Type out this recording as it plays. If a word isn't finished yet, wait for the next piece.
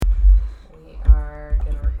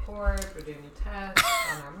We're doing a test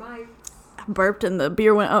on our mics. I burped and the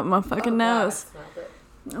beer went up my fucking nose.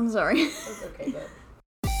 God, I'm sorry. that's okay, bud.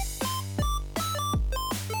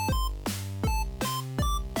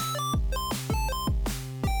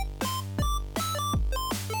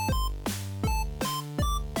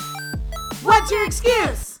 What's your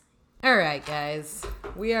excuse? All right, guys.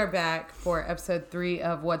 We are back for episode 3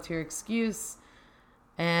 of What's Your Excuse?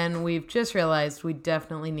 And we've just realized we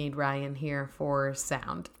definitely need Ryan here for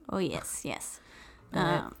sound. Oh, yes, yes.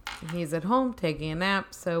 He's at home taking a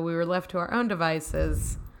nap, so we were left to our own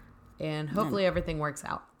devices, and hopefully everything works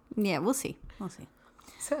out. Yeah, we'll see. We'll see.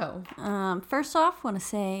 So, first off, want to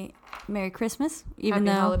say Merry Christmas, even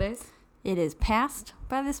happy though holidays. it is past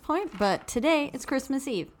by this point, but today it's Christmas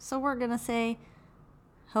Eve. So we're going to say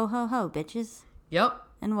ho, ho, ho, bitches. Yep.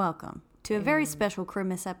 And welcome to a very special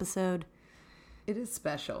CHRIMMUS episode. It is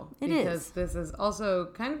special. It because is. This is also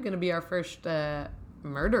kind of going to be our first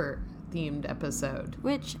murder-themed episode.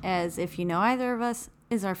 Which, as if you know either of us,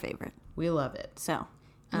 is our favorite. We love it. So,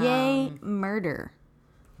 yay, murder.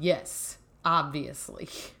 Yes, obviously.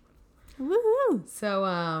 Woohoo!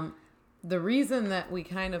 So, the reason that we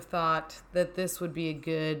kind of thought that this would be a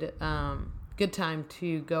good time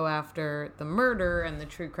to go after the murder and the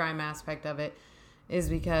true crime aspect of it is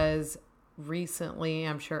because recently,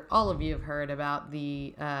 I'm sure all of you have heard about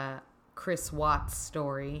the Chris Watts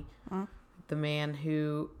story, the man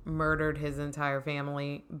who murdered his entire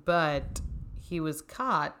family, but he was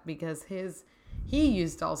caught because he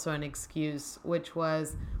used also an excuse, which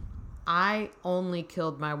was, I only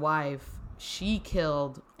killed my wife. She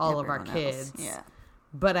killed all of our kids. Yeah.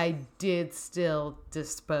 But I did still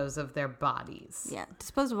dispose of their bodies. Yeah,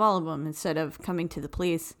 dispose of all of them instead of coming to the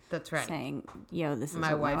police. That's right. Saying, yo, this is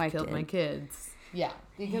my what my wife killed did. my kids. Yeah,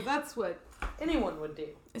 because that's what anyone would do.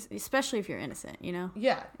 Especially if you're innocent, you know?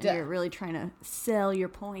 Yeah, and you're really trying to sell your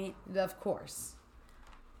point. Of course.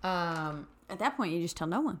 At that point, you just tell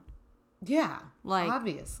no one. Yeah, like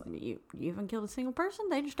obviously. You haven't killed a single person.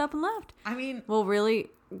 They just up and left. I mean, we'll really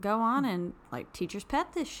go on and like teacher's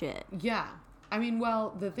pet this shit. Yeah. I mean,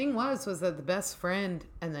 well, the thing was that the best friend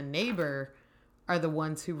and the neighbor are the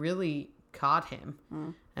ones who really caught him.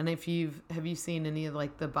 And have you seen any of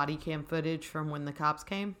like the body cam footage from when the cops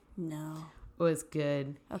came? No. It was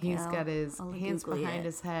good. Okay, He's got his hands Google behind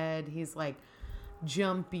his head. He's like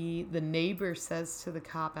jumpy. The neighbor says to the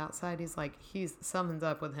cop outside, he's like, something's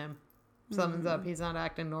up with him. Something's up. He's not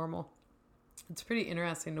acting normal. It's pretty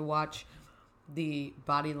interesting to watch the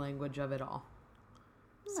body language of it all.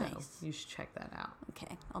 Nice. So you should check that out.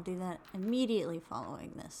 Okay, I'll do that immediately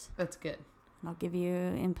following this. That's good. And I'll give you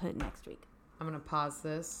input next week. I'm going to pause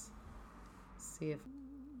this. See if...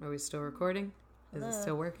 Are we still recording? Is it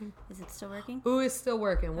still working? Is it still working? Ooh, it's still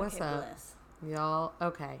working. What's okay, up? Bless. Y'all,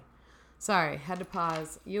 okay. Sorry, had to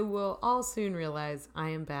pause. You will all soon realize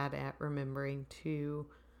I am bad at remembering to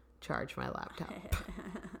charge my laptop.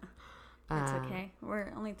 That's okay.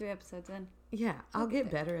 We're only 3 episodes in. Yeah, I'll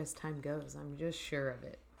get better as time goes. I'm just sure of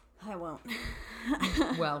it. I won't.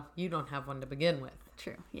 Well, you don't have one to begin with.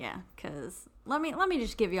 True. Yeah, because let me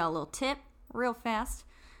just give y'all a little tip real fast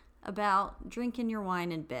about drinking your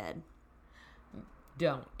wine in bed.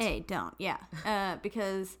 Don't. Hey, don't. Yeah.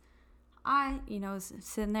 Because I, was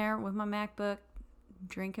sitting there with my MacBook,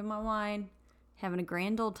 drinking my wine, having a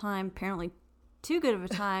grand old time. Apparently too good of a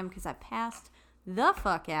time because I passed the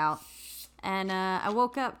fuck out. And I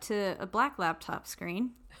woke up to a black laptop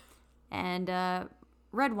screen and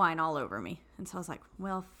red wine all over me. And so I was like,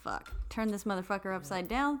 well, fuck. Turn this motherfucker upside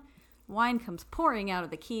down. Wine comes pouring out of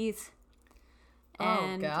the keys.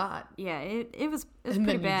 And, oh, God. Yeah, it was and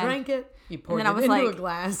pretty then bad. You drank it. You poured it into a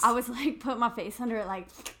glass. I was like, put my face under it, like,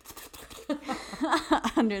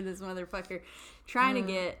 under this motherfucker, trying to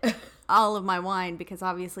get all of my wine because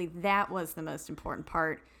obviously that was the most important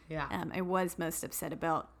part. Yeah. I was most upset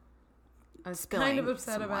about I was kind of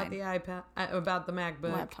upset about wine. the iPad, about the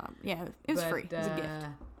MacBook. Laptop. Yeah, it was free. It was a gift.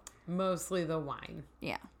 Mostly the wine.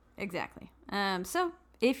 Yeah, exactly. So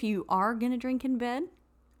if you are going to drink in bed,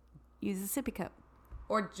 use a sippy cup.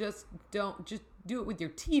 Or just do it with your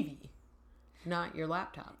TV, not your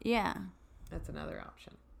laptop. Yeah. That's another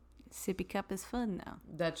option. Sippy cup is fun, though.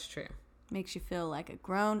 That's true. Makes you feel like a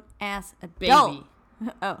grown-ass adult.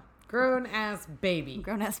 Baby. Oh. Grown-ass baby.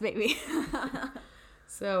 Grown-ass baby.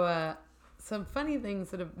 So, some funny things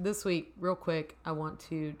that have, this week, real quick, I want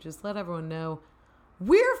to just let everyone know,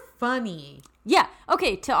 we're funny. Yeah.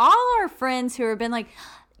 Okay, to all our friends who have been like,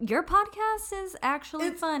 Your podcast is actually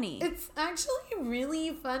funny. It's actually really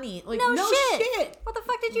funny. Like, no shit. shit. What the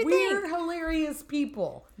fuck did you We're think? hilarious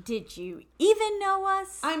people. Did you even know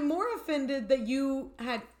us? I'm more offended that you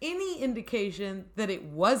had any indication that it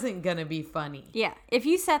wasn't going to be funny. Yeah. If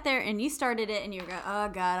you sat there and you started it and you go, oh,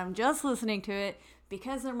 God, I'm just listening to it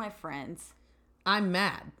because they're my friends. I'm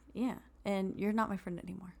mad. Yeah. And you're not my friend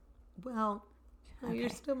anymore. Well, Okay. you're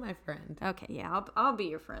still my friend. Okay. Yeah. I'll be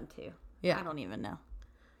your friend, too. Yeah. I don't even know.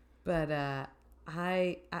 But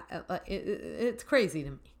it's crazy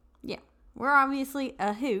to me. Yeah. We're obviously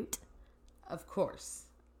a hoot. Of course.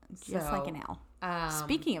 Just like an owl.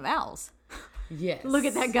 Speaking of owls. Yes. Look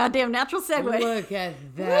at that goddamn natural segue. Look at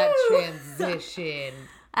that transition.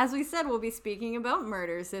 As we said, we'll be speaking about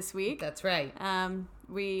murders this week. That's right.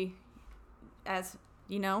 We, as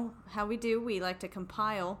you know how we do, we like to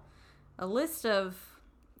compile a list of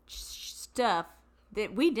stuff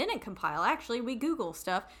that we didn't compile. Actually, we Google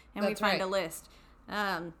stuff and we find a list.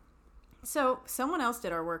 So someone else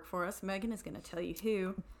did our work for us. Megan is going to tell you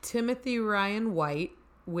who. Timothy Ryan White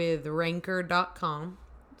with Ranker.com.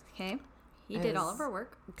 Okay. He did all of our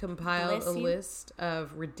work. Compiled a list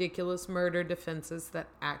of ridiculous murder defenses that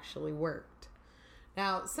actually worked.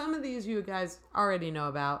 Now, some of these you guys already know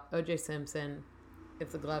about. O.J. Simpson.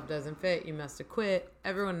 If the glove doesn't fit, you must have quit.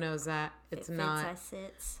 Everyone knows that. It's not.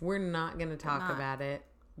 We're not going to talk about it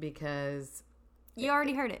because you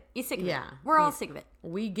already heard it. You're sick of it. Yeah. We're all sick of it.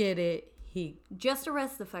 We get it. He just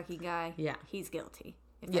arrest the fucking guy. Yeah. He's guilty.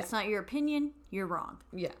 If that's not your opinion, you're wrong.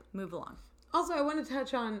 Yeah. Move along. Also, I want to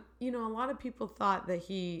touch on, a lot of people thought that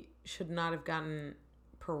he should not have gotten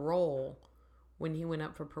parole when he went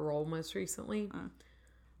up for parole most recently.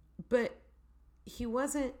 But he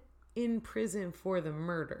wasn't in prison for the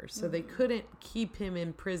murder. So they couldn't keep him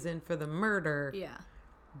in prison for the murder. Yeah.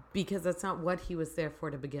 Because that's not what he was there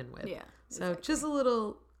for to begin with. Yeah. So just a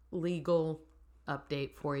little legal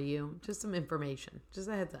update for you. Just some information. Just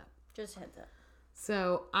a heads up. Just a heads up.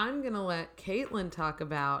 So I'm going to let Caitlin talk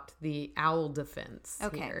about the owl defense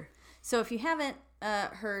here. So if you haven't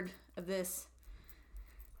heard of this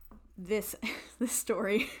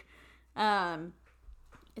story,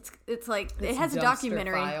 it's like it has a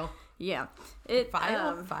documentary. File. Yeah.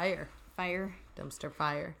 Fire. Dumpster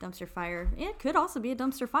fire. Dumpster fire. It could also be a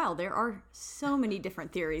dumpster file. There are so many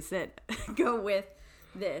different theories that go with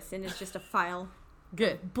this, and it's just a file.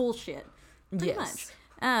 Good. Bullshit. Pretty much.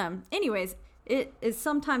 Anyways, it is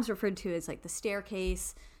sometimes referred to as like the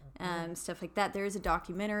staircase, stuff like that. There is a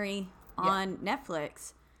documentary on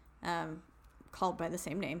Netflix called by the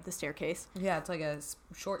same name, The Staircase. Yeah, it's like a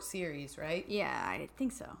short series, right? Yeah, I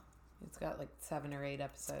think so. It's got like 7 or 8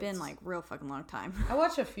 episodes. It's been like real fucking long time. I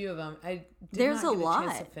watched a few of them. I did There's not a get lot. a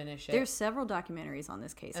chance to finish it. There's several documentaries on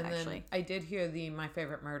this case, and actually. Then I did hear the My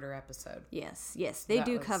Favorite Murder episode. Yes, they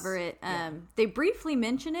do cover it. They briefly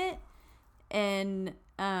mention it in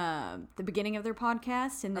the beginning of their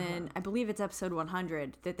podcast, and then I believe it's episode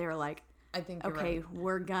 100 that they're like, I think you're right.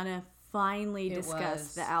 We're gonna finally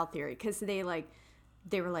discuss the owl theory, because they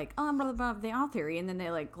were like, oh, blah, blah, blah, the owl theory, and then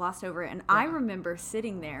they like glossed over it. And I remember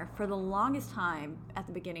sitting there for the longest time at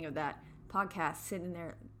the beginning of that podcast, sitting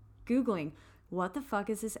there Googling, what the fuck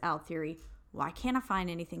is this owl theory? Why can't I find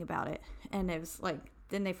anything about it? And it was like,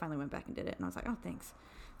 then they finally went back and did it, and I was like, oh, thanks.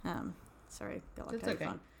 Sorry, got like that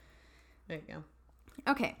fun. There you go.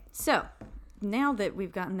 Okay, so now that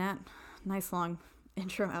we've gotten that nice long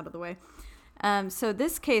intro out of the way, so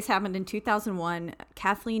this case happened in 2001.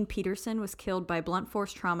 Kathleen Peterson was killed by blunt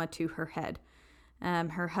force trauma to her head.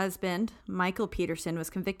 Her husband, Michael Peterson,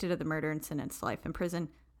 was convicted of the murder and sentenced to life in prison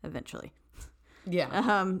eventually.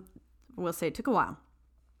 Yeah. We'll say it took a while.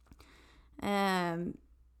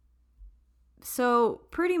 So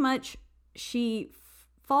pretty much she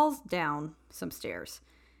falls down some stairs.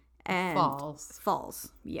 And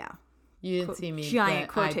falls, yeah. You didn't see me. Giant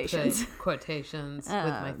quotations. I put quotations with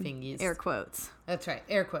my fingies. Air quotes. That's right,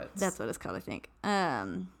 air quotes. That's what it's called, I think.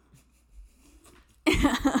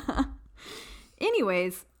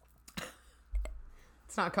 Anyways.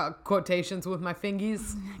 It's not called quotations with my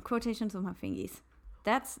fingies. Quotations with my fingies.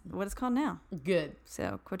 That's what it's called now. Good.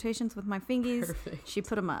 So, quotations with my fingies. Perfect. She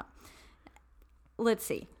put them up. Let's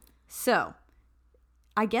see. So,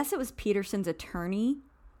 I guess it was Peterson's attorney,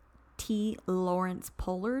 T. Lawrence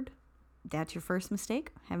Pollard. That's your first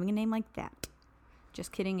mistake, having a name like that.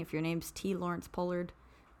 Just kidding. If your name's T. Lawrence Pollard,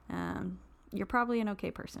 you're probably an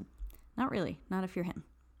okay person. Not really. Not if you're him.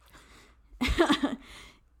 He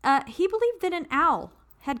believed that an owl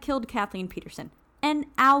had killed Kathleen Peterson. An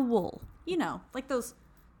owl. You know, like those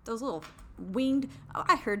little winged... Oh,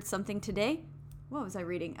 I heard something today. What was I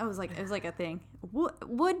reading? It was like a thing.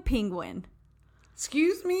 Wood penguin.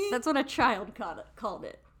 Excuse me? That's what a child called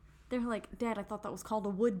it. They're like, Dad, I thought that was called a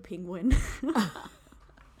wood penguin.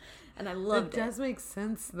 And I loved it. It does make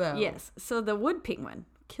sense, though. Yes. So the wood penguin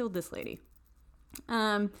killed this lady.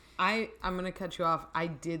 I'm going to cut you off. I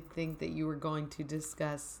did think that you were going to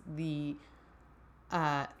discuss the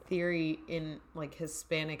theory in like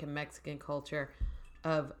Hispanic and Mexican culture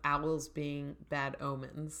of owls being bad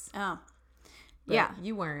omens. Oh. But yeah.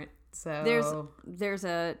 You weren't. So there's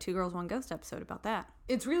a Two Girls, One Ghost episode about that.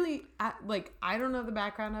 It's really like, I don't know the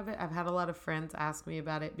background of it. I've had a lot of friends ask me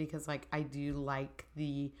about it because like I do like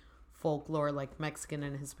the folklore, like Mexican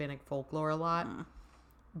and Hispanic folklore a lot.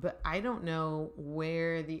 But I don't know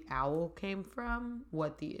where the owl came from,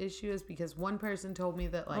 what the issue is, because one person told me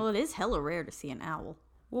that like... Well, it is hella rare to see an owl.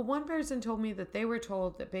 Well, one person told me that they were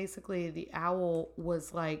told that basically the owl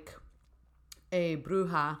was like a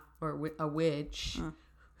bruja or a witch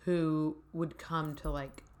who would come to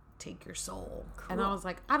like take your soul. Cool. And I was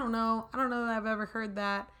like, I don't know that I've ever heard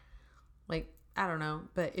that. Like, I don't know.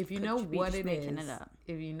 But if you know what it is,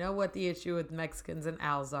 if you know what the issue with Mexicans and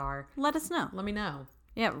owls are, let us know. Let me know.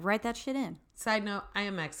 Yeah, write that shit in. Side note, I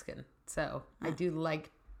am Mexican, so I do like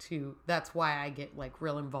to, that's why I get like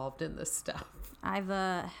real involved in this stuff. I've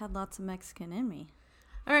had lots of Mexican in me.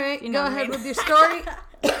 All right, go ahead with your story.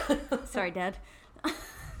 Sorry, Dad.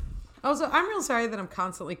 Also, I'm real sorry that I'm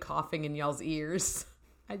constantly coughing in y'all's ears.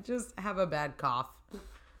 I just have a bad cough.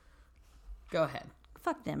 Go ahead.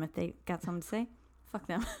 Fuck them if they got something to say. Fuck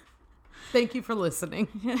them. Thank you for listening.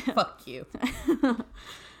 Fuck you.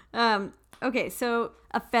 Okay, so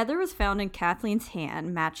a feather was found in Kathleen's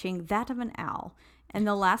hand matching that of an owl, and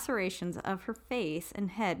the lacerations of her face and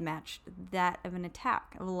head matched that of an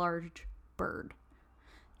attack of a large bird.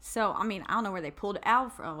 So, I mean, I don't know where they pulled owl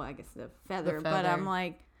from. Well, I guess the feather, but I'm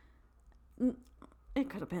like, it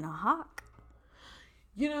could have been a hawk.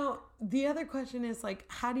 You know, the other question is, like,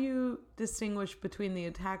 how do you distinguish between the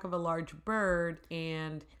attack of a large bird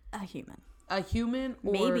and... a human? A human,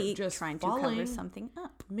 or maybe just trying falling. To cover something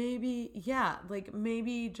up. Maybe, yeah, like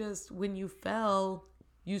maybe just when you fell,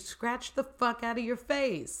 you scratched the fuck out of your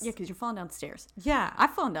face. Yeah, because you're falling downstairs. Yeah,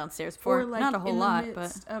 I've fallen downstairs before, or like not a whole lot, in the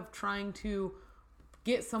midst of trying to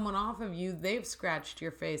get someone off of you, they've scratched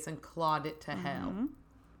your face and clawed it to hell.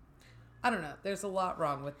 I don't know. There's a lot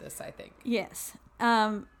wrong with this, I think. Yes.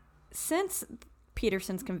 Since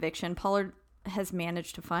Peterson's conviction, Pollard has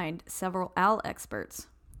managed to find several owl experts.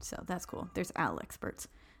 So that's cool. There's owl experts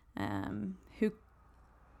who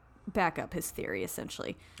back up his theory,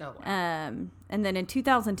 essentially. Oh, wow. And then in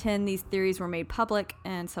 2010, these theories were made public,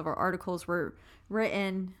 and several articles were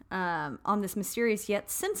written on this mysterious yet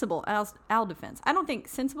sensible owl defense. I don't think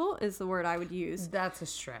sensible is the word I would use. That's a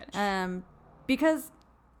stretch. Because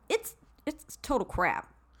it's total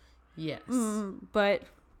crap. Yes. But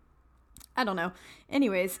I don't know.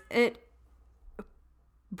 Anyways, it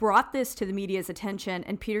brought this to the media's attention,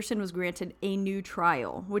 and Peterson was granted a new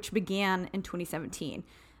trial, which began in 2017.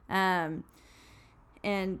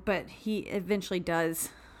 But he eventually does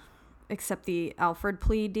accept the Alford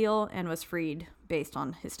plea deal and was freed based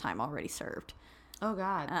on his time already served. Oh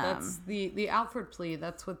God, that's the Alford plea.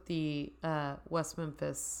 That's what the West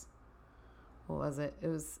Memphis. What was it? It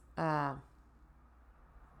was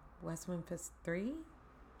West Memphis 3. It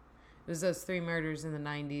was those 3 murders in the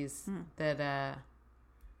 90s that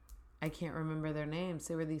I can't remember their names.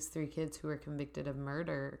 They were these 3 kids who were convicted of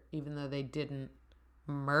murder, even though they didn't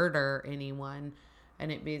murder anyone.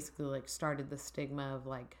 And it basically like started the stigma of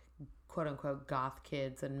like quote unquote goth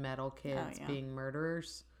kids and metal kids being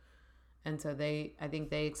murderers. And so I think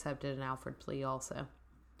they accepted an Alford plea also.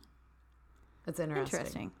 That's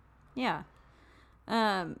interesting. Yeah.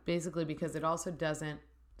 Basically because it also doesn't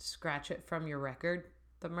scratch it from your record,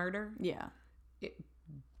 the murder. Yeah.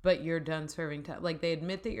 But you're done serving time. Like, they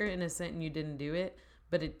admit that you're innocent and you didn't do it,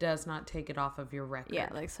 but it does not take it off of your record. Yeah,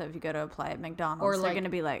 like, so if you go to apply at McDonald's, or they're going to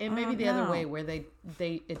be like, it may be the other way, where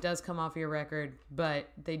it does come off your record, but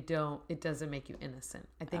it doesn't make you innocent.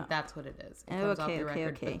 I think that's what it is. It comes off your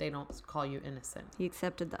record, but they don't call you innocent. He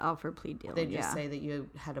accepted the Alford plea deal. They just say that you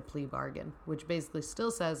had a plea bargain, which basically still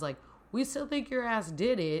says, like, we still think your ass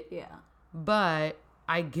did it. Yeah. But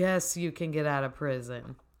I guess you can get out of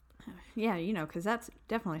prison. Yeah, because that's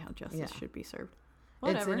definitely how justice should be served.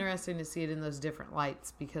 Whatever. It's interesting to see it in those different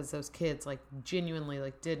lights, because those kids like genuinely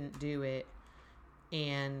like didn't do it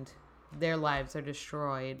and their lives are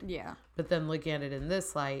destroyed. Yeah. But then looking at it in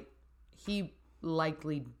this light, he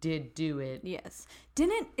likely did do it. Yes. But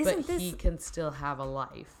he can still have a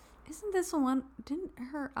life. Isn't this the one? Didn't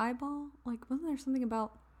her eyeball, like, wasn't there something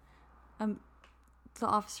about the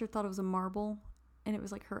officer thought it was a marble and it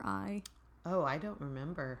was like her eye? Oh, I don't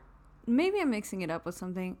remember. maybe I'm mixing it up with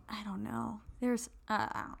something. I don't know. There's,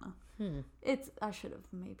 I don't know. I should have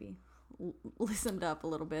maybe listened up a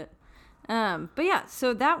little bit. But yeah,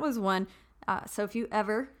 so that was one. So if you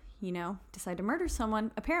ever, decide to murder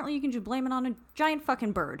someone, apparently you can just blame it on a giant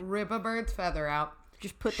fucking bird. Rip a bird's feather out.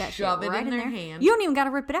 Just put that shove shit it right in their there. hand. You don't even got to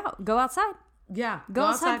rip it out. Go outside. Yeah. Go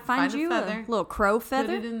outside, find you a little crow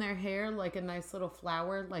feather. Put it in their hair like a nice little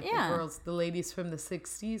flower, like the ladies from the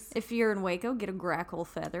 60s. If you're in Waco, get a grackle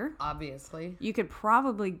feather. Obviously. You could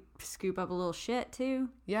probably scoop up a little shit too.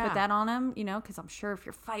 Yeah. Put that on them, because I'm sure if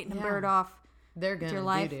you're fighting a bird off they're gonna your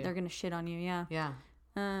life, they're going to shit on you. Yeah. Yeah.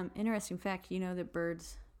 Interesting fact, that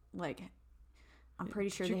birds, like, I'm pretty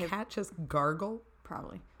sure Did they your have... cat just gargle?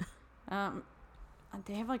 Probably.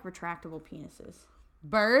 They have, like, retractable penises.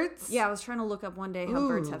 Birds? Yeah, I was trying to look up one day how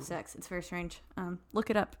birds have sex. It's very strange. Look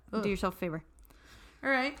it up. Do yourself a favor. All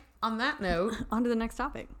right. On that note. On to the next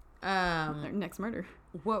topic. Next murder.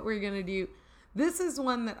 What we're going to do. This is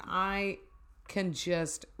one that I can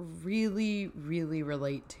just really, really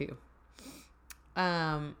relate to.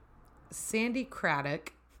 Sandy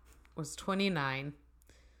Craddock was 29.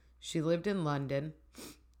 She lived in London.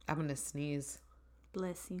 I'm going to sneeze.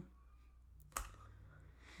 Bless you.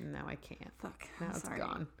 No, I can't. Fuck. Now it's sorry.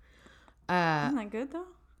 gone. Isn't that good, though?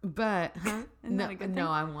 But, Isn't that a good thing?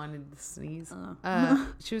 I wanted to sneeze.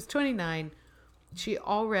 Oh. She was 29. She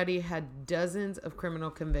already had dozens of criminal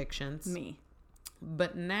convictions. Me.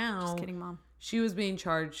 But now... Just kidding, Mom. She was being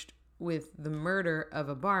charged with the murder of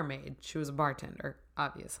a barmaid. She was a bartender,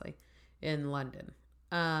 obviously, in London.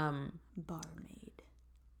 Barmaid.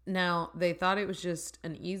 Now, they thought it was just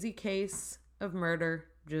an easy case of murder.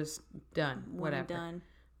 Just done. Whatever. Done.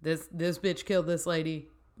 This bitch killed this lady.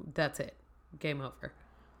 That's it. Game over.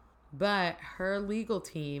 But her legal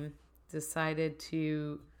team decided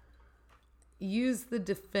to use the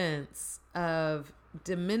defense of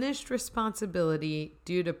diminished responsibility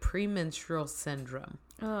due to premenstrual syndrome.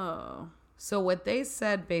 Oh. So what they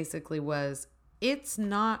said basically was, it's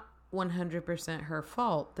not 100% her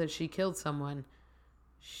fault that she killed someone.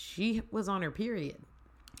 She was on her period.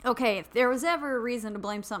 Okay, if there was ever a reason to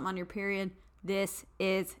blame something on your period, this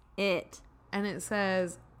is it. And it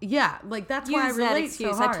says, yeah, like that's Use why I relate that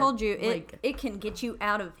excuse. so hard. I told you, like, it can get you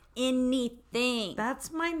out of anything.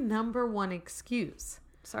 That's my number one excuse.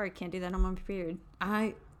 Sorry, can't do that on my period.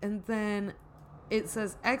 And then it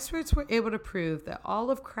says experts were able to prove that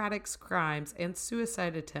all of Craddock's crimes and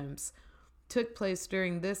suicide attempts took place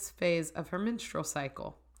during this phase of her menstrual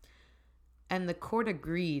cycle. And the court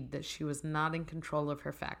agreed that she was not in control of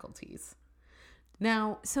her faculties.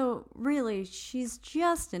 Now, so really, she's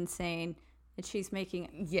just insane and she's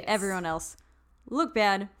making everyone else look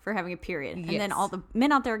bad for having a period. Yes. And then all the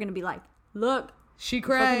men out there are going to be like, look, she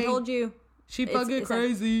crazy. Fucking told you. She fucking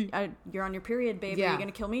crazy. You're on your period, babe. Yeah. Are you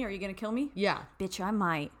going to kill me? Are you going to kill me? Yeah. Bitch, I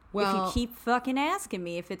might. Well, if you keep fucking asking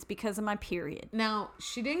me if it's because of my period. Now,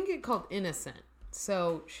 she didn't get called innocent.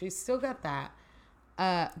 So she still got that.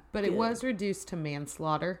 But it was reduced to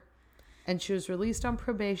manslaughter. And she was released on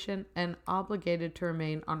probation and obligated to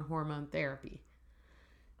remain on hormone therapy.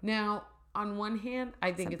 Now, on one hand,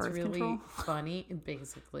 I think it's really funny,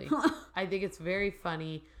 basically. I think it's very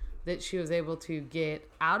funny that she was able to get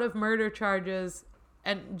out of murder charges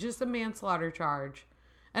and just a manslaughter charge.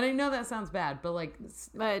 And I know that sounds bad, but like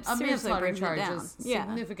a manslaughter charge is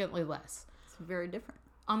significantly less. It's very different.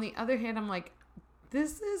 On the other hand, I'm like,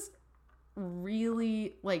 this is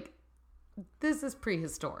really like, this is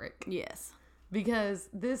prehistoric. Yes. Because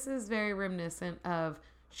this is very reminiscent of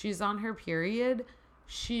she's on her period.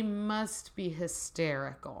 She must be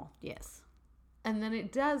hysterical. Yes. And then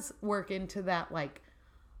it does work into that, like,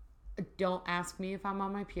 don't ask me if I'm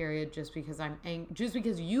on my period just because I'm just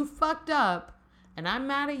because you fucked up and I'm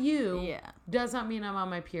mad at you does not mean I'm on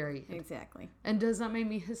my period. Exactly. And does not make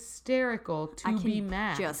me hysterical to be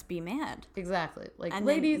mad. Just be mad. Exactly. Like, and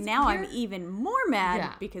ladies, now I'm even more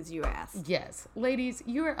mad because you asked. Yes. Ladies,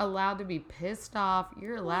 you're allowed to be pissed off.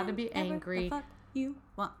 You're allowed to be angry. The fuck you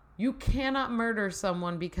want. You cannot murder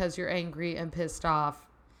someone because you're angry and pissed off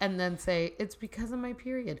and then say, it's because of my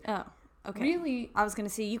period. Oh, okay. Really? I was going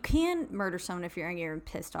to say, you can murder someone if you're angry and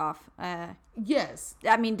pissed off. Yes.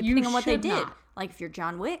 I mean, depending on what they did. Not. Like, if you're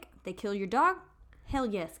John Wick, they kill your dog, hell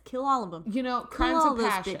yes. Kill all of them. You know, kill crimes all of those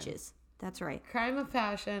passion. Bitches. That's right. Crime of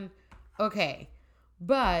passion. Okay.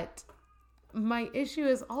 But my issue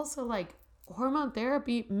is also, like, hormone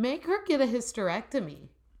therapy. Make her get a hysterectomy.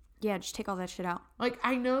 Yeah, just take all that shit out. Like,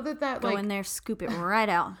 I know that go in there, scoop it right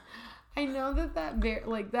out. I know that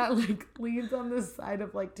leans on the side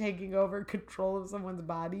of, like, taking over control of someone's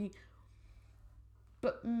body.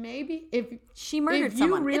 But maybe if she murdered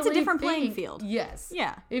someone, it's a different playing field. Yes.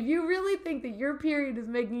 Yeah. If you really think that your period is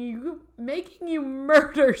making you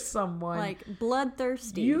murder someone, like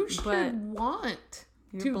bloodthirsty, you should want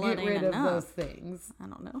to get rid of those things. I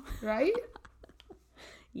don't know. Right?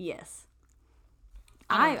 Yes.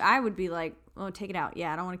 I would be like, oh, take it out.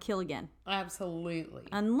 Yeah, I don't want to kill again. Absolutely.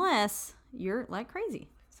 Unless you're like crazy.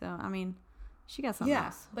 So, I mean, she got something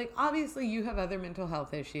else. Like, obviously you have other mental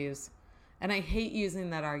health issues. And I hate using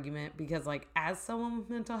that argument because, like, as someone with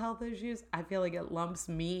mental health issues, I feel like it lumps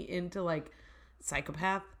me into, like,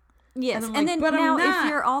 psychopath. Yes. And, and like, then now if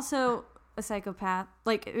you're also a psychopath,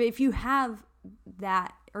 like, if you have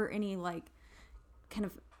that or any, like, kind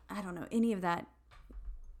of, I don't know, any of that.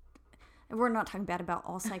 We're not talking bad about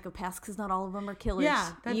all psychopaths because not all of them are killers.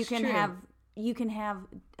 Yeah, that's true. You can have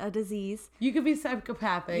a disease. You could be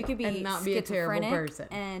psychopathic You could be and not be a terrible person.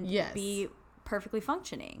 And be perfectly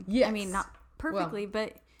functioning. Yes. I mean, not perfectly,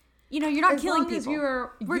 but, you're not killing people.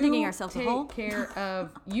 We're digging ourselves a hole.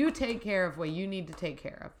 You take care of what you need to take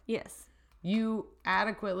care of. Yes. You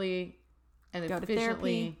adequately and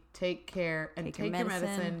efficiently take care and take your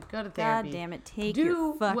medicine. Go to therapy. God damn it, take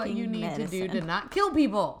your fucking medicine. Do what you need to do to not kill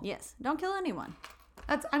people. Yes, don't kill anyone.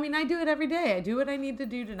 I do it every day. I do what I need to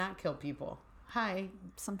do to not kill people.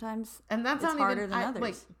 Sometimes and that's it's not harder even, than others.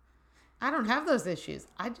 Like, I don't have those issues.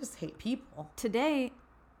 I just hate people. Today,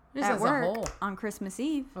 just at as work, a whole. on Christmas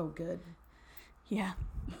Eve. Oh, good. Yeah.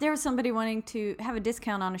 There was somebody wanting to have a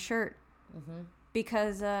discount on a shirt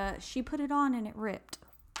because she put it on and it ripped.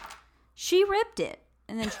 She ripped it.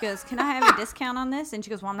 And then she goes, can I have a discount on this? And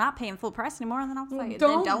she goes, well, I'm not paying full price anymore. And then I was like,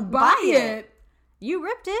 don't then don't buy it. You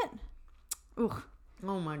ripped it. Ooh.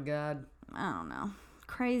 Oh, my God. I don't know.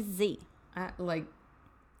 Crazy.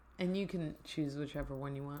 And you can choose whichever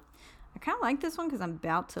one you want. I kind of like this one because I'm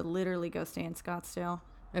about to literally go stay in Scottsdale.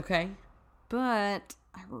 Okay. But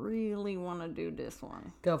I really want to do this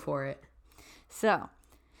one. Go for it. So,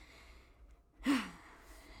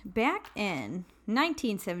 back in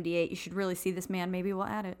 1978, you should really see this man. Maybe we'll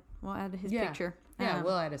add it. We'll add his picture. Yeah,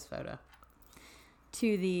 we'll add his photo.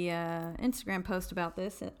 To the Instagram post about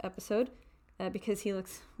this episode because he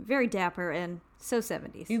looks very dapper and so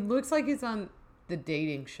 70s. He looks like he's on the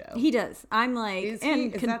dating show. He does. I'm like... Is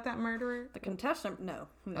that murderer? The contestant? No.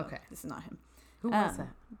 Okay. This is not him. Who was that?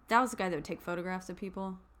 That was the guy that would take photographs of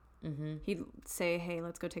people. Mm-hmm. He'd say, hey,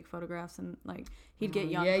 let's go take photographs. And, like, he'd get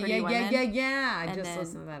young, pretty women. Yeah. I and just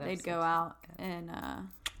listened to that episode. They'd go out and...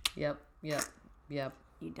 Yep.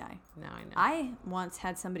 You die. Now I know. I once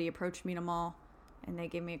had somebody approach me in a mall, and they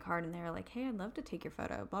gave me a card, and they were like, hey, I'd love to take your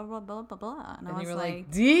photo, blah, blah, blah, blah, blah. And I was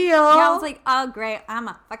like, deal. Yeah, I was like, oh, great. I'm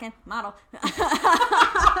a fucking model.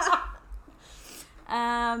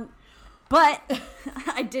 But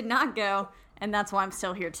I did not go, and that's why I'm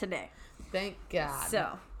still here today. Thank God.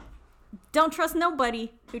 So, don't trust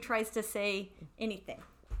nobody who tries to say anything.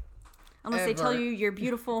 Unless they tell you you're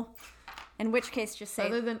beautiful, in which case just say,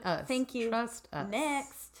 other than us. Thank you. Trust us.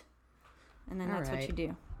 Next. And then that's what you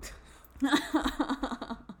do.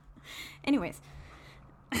 Anyways,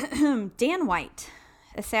 Dan White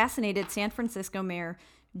assassinated San Francisco Mayor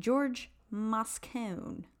George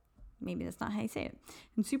Moscone. Maybe that's not how you say it.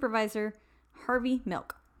 And Supervisor Harvey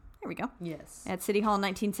Milk. There we go. Yes. At City Hall in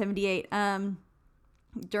 1978.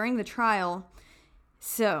 During the trial.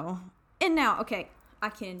 So, and now, okay, I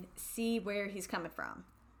can see where he's coming from.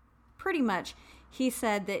 Pretty much, he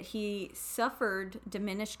said that he suffered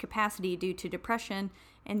diminished capacity due to depression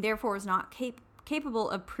and therefore was not capable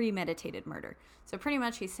of premeditated murder. So pretty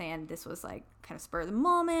much he's saying this was like kind of spur of the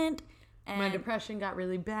moment. And my depression got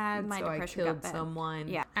really bad, so I killed someone.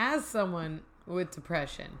 Yeah. As someone with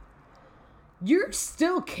depression, you're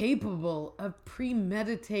still capable of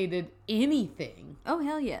premeditated anything. Oh,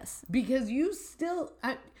 hell yes. Because you still...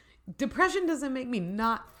 depression doesn't make me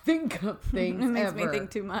not think of things. It makes me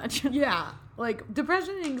think too much. Yeah. Like,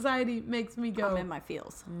 depression and anxiety makes me go... I'm in my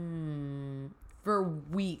feels. For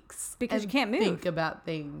weeks. Because you can't move. Think about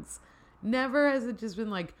things. Never has it just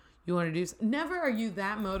been like, you want to do... Never are you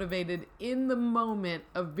that motivated in the moment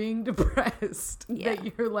of being depressed. Yeah.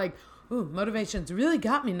 That you're like, ooh, motivation's really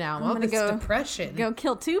got me now. All this depression. Go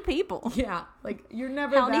kill 2 people. Yeah. Like, you're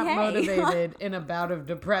never that motivated in a bout of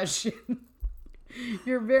depression.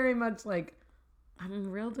 You're very much like,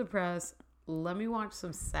 I'm real depressed. Let me watch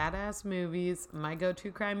some sad-ass movies. My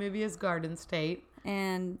go-to crime movie is Garden State.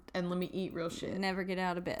 And let me eat real shit. Never get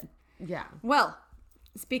out of bed. Yeah. Well,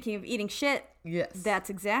 speaking of eating shit, yes, that's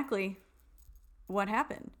exactly what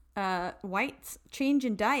happened. White's change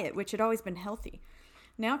in diet, which had always been healthy,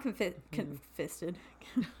 now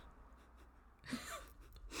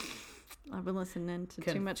I've been listening to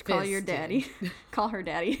too much Call Your Daddy. Call Her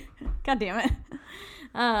Daddy. God damn it.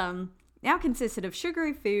 Now consisted of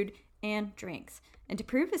sugary food and drinks. And to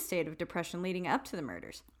prove his state of depression leading up to the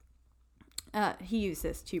murders. He used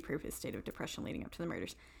this to prove his state of depression leading up to the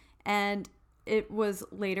murders. And it was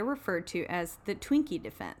later referred to as the Twinkie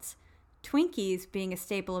defense. Twinkies being a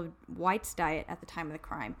staple of whites' diet at the time of the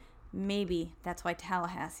crime. Maybe that's why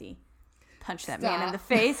Tallahassee punched that man in the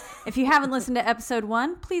face. If you haven't listened to episode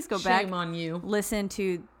 1, please go back. Shame on you. Listen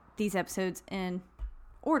to these episodes in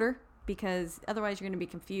order, because otherwise you're going to be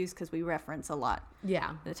confused because we reference a lot.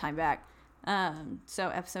 Yeah. The time back. So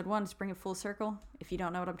episode 1 is bring it full circle. If you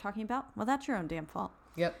don't know what I'm talking about, well, that's your own damn fault.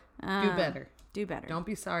 Yep. Do better. Do better. Don't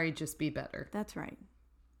be sorry, just be better. That's right.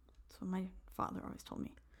 That's what my father always told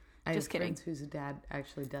me. I Just have kidding. friends whose dad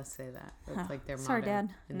actually does say that. That's like their Sorry, motto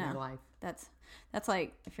Dad. in their life. That's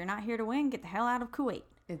like, if you're not here to win, get the hell out of Kuwait.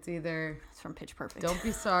 It's either It's from Pitch Perfect. don't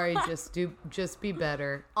be sorry, just be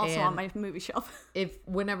better. Also and on my movie shelf. if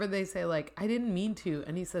whenever they say like I didn't mean to,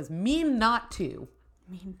 and he says mean not to.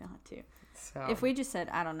 Mean not to. So If we just said,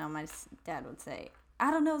 I don't know, my dad would say,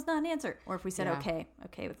 I don't know is not an answer. Or if we said, Yeah.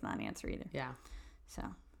 okay with not an answer either. yeah. So,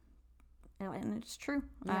 and it's true.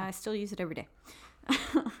 Yeah. I still use it every day.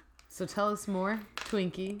 So tell us more,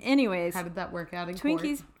 Twinkie. Anyways, How did that work out in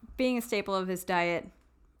Twinkies court? being a staple of his diet.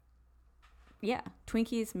 Yeah,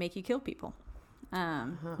 Twinkies make you kill people.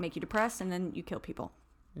 Make you depressed, and then you kill people.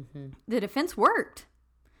 Mm-hmm. The defense worked.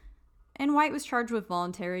 And White was charged with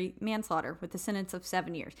voluntary manslaughter with a sentence of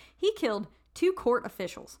 7 years. He killed 2 court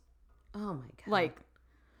officials. Oh my god. Like,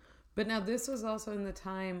 but now this was also in the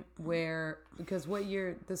time where, because what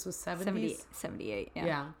year, this was 70s? 78, yeah.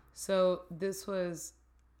 Yeah. So this was,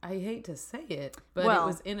 I hate to say it, but Well, it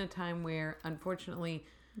was in a time where, unfortunately,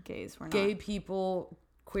 Gays were not. gay people,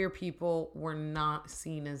 queer people were not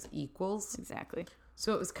seen as equals. Exactly.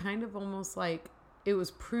 So it was kind of almost like it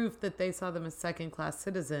was proof that they saw them as second-class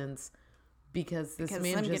citizens because this man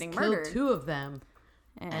them just getting killed murdered. 2 of them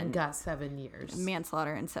and And got 7 years.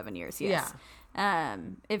 manslaughter in 7 years, yes. Yeah.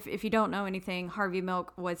 If you don't know anything, Harvey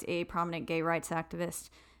Milk was a prominent gay rights activist.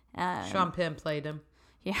 Sean Penn played him.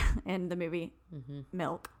 Yeah, in the movie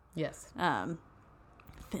Milk. Yes.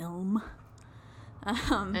 Film.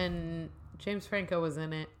 And James Franco was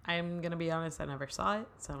in it. I'm going to be honest, I never saw it,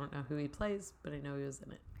 so I don't know who he plays, but I know he was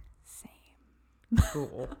in it. Same.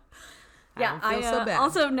 Cool. Yeah, I don't feel so bad.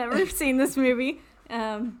 also never seen this movie.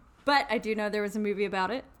 But I do know there was a movie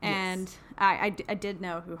about it, and Yes. I did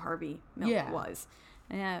know who Harvey Milk Yeah. was.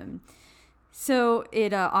 So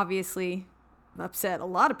it obviously upset a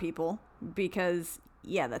lot of people because,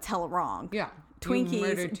 yeah, that's hella wrong. Yeah. You Twinkies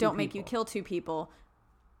murdered 2 don't make you people. kill 2 people.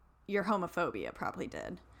 Your homophobia probably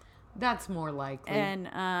did. That's more likely.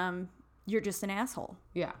 And you're just an asshole.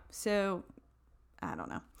 yeah. So, I don't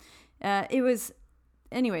know. It was,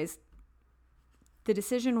 anyways, the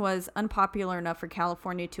decision was unpopular enough for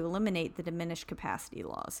California to eliminate the diminished capacity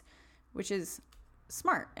laws, which is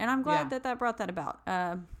smart. And I'm glad Yeah. that brought that about.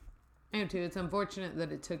 I am too. It's unfortunate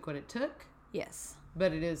that it took what it took, Yes.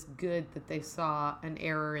 but it is good that they saw an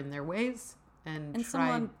error in their ways and tried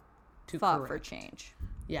someone to fought correct. for change.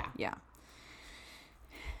 Yeah. Yeah.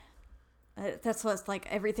 That's what's like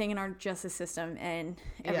everything in our justice system and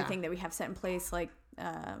everything that we have set in place, like,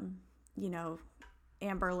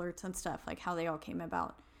 Amber Alerts and stuff, like how they all came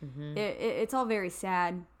about. Mm-hmm. It's all very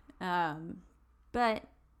sad, but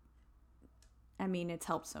I mean, it's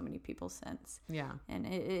helped so many people since. Yeah. And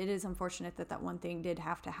it is unfortunate that one thing did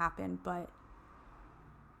have to happen, but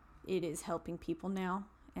it is helping people now,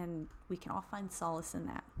 and we can all find solace in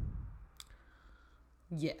that.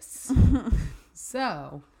 Yes.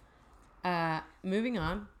 So, moving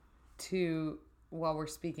on to, while we're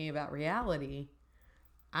speaking about reality,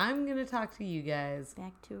 I'm going to talk to you guys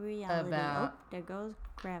Back to reality. About there goes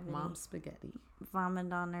gravity. Mom's spaghetti.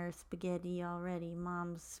 Vomit on her spaghetti already.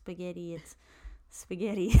 Mom's spaghetti. It's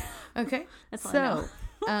spaghetti. Okay. That's all I know.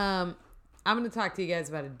 So, I'm going to talk to you guys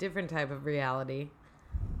about a different type of reality.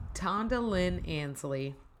 Tonda Lynn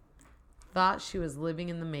Ansley thought she was living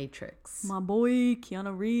in the Matrix. My boy,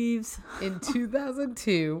 Keanu Reeves. In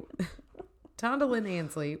 2002, Tonda Lynn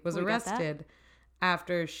Ansley was We got that? arrested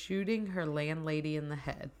after shooting her landlady in the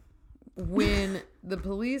head. When the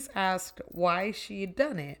police asked why she had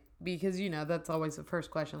done it, because, that's always the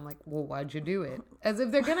first question, like, well, why'd you do it? As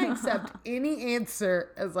if they're going to accept any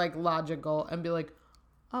answer as, like, logical and be like,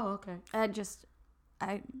 oh, okay. I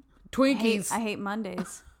Twinkies. I hate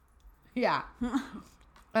Mondays. Yeah.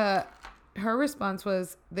 Her response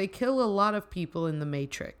was, they kill a lot of people in the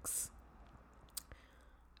Matrix.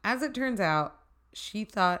 As it turns out, she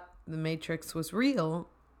thought the Matrix was real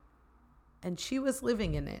and she was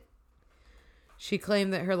living in it. She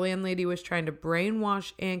claimed that her landlady was trying to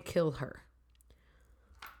brainwash and kill her.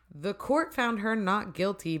 The court found her not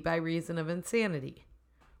guilty by reason of insanity.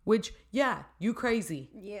 Which, yeah, you crazy.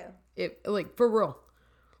 Yeah. For real.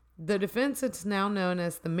 The defense is now known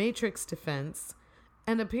as the Matrix defense,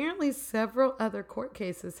 and apparently several other court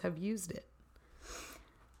cases have used it.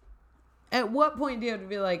 At what point do you have to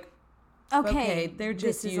be like, okay, they're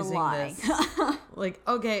just using this.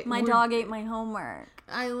 Okay. My dog ate my homework.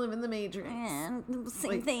 I live in the Matrix.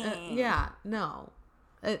 Same thing. Yeah, no.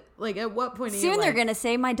 At what point Soon they're going to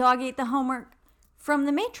say my dog ate the homework from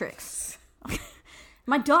the Matrix.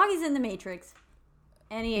 My dog is in the Matrix,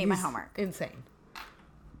 and he ate my homework. Insane.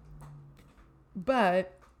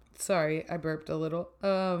 But, sorry, I burped a little.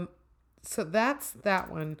 So that's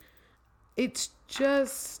that one. It's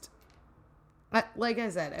just, like I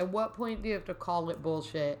said, at what point do you have to call it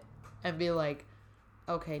bullshit and be like,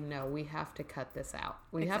 okay, no, we have to cut this out.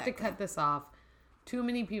 We have to cut this off. Too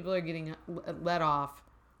many people are getting let off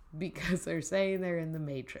because they're saying they're in the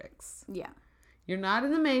Matrix. Yeah. You're not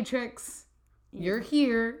in the Matrix. You're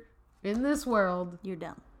here in this world. You're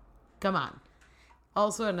dumb. Come on.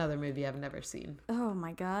 Also another movie I've never seen. Oh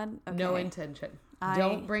my God. Okay. No intention.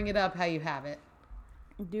 Don't bring it up how you have it.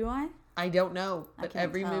 Do I? I don't know. But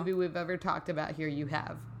every tell. movie we've ever talked about here, you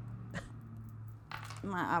have.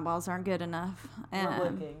 My eyeballs aren't good enough. We're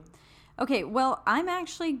looking. Okay, well, I'm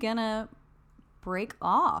actually gonna break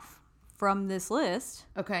off from this list.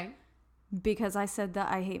 Okay. Because I said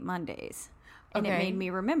that I hate Mondays. And it Okay. made me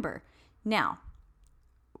remember. Now,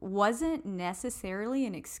 wasn't necessarily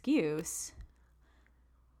an excuse,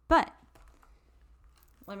 but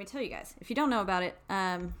let me tell you guys, if you don't know about it,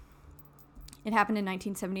 it happened in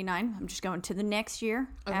 1979. I'm just going to the next year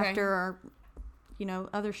after our,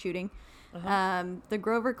 other shooting. The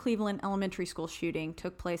Grover Cleveland Elementary School shooting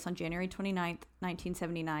took place on January 29th,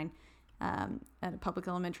 1979, at a public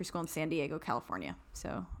elementary school in San Diego, California.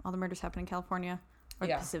 So all the murders happened in California or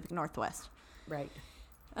the Pacific Northwest. Right.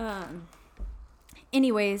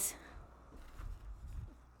 Anyways,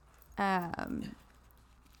 now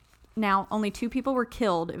only 2 people were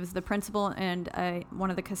killed. It was the principal and one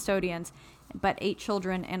of the custodians, but 8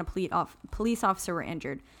 children and a police officer were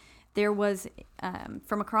injured. There was,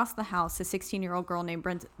 from across the house, a 16-year-old girl named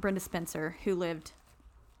Brenda Spencer who lived,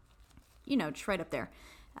 just right up there.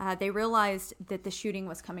 They realized that the shooting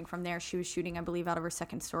was coming from there. She was shooting, I believe, out of her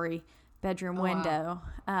second-story bedroom window.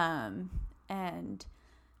 Wow. And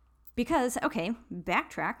because,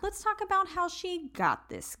 backtrack. Let's talk about how she got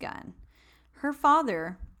this gun. Her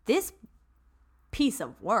father, this piece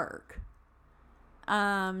of work,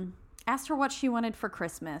 asked her what she wanted for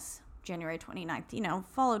Christmas, January 29th,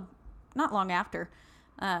 followed not long after.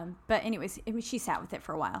 But anyways, she sat with it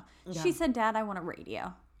for a while. Yeah. She said, Dad, I want a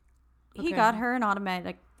radio. Okay. He got her an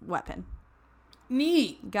automatic weapon.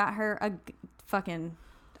 Neat. Got her a fucking,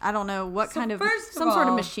 I don't know what kind of, some sort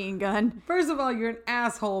of machine gun. First of all, you're an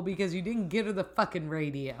asshole because you didn't get her the fucking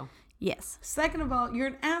radio. Yes. Second of all, you're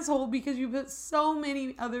an asshole because you put so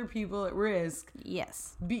many other people at risk.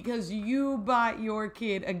 Yes. Because you bought your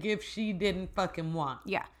kid a gift she didn't fucking want.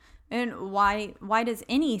 Yeah. And why does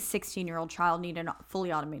any 16-year-old child need a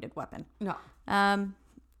fully automated weapon? No.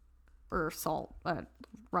 Or assault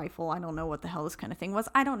rifle. I don't know what the hell this kind of thing was.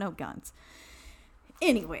 I don't know guns.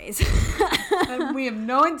 Anyways. We have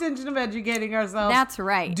no intention of educating ourselves. That's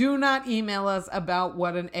right. Do not email us about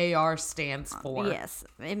what an AR stands for. Yes.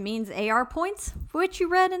 It means AR points, which you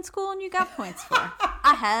read in school and you got points for.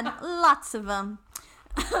 I had lots of them.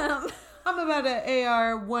 I'm about an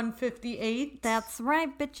AR 158. That's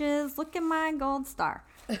right, bitches. Look at my gold star.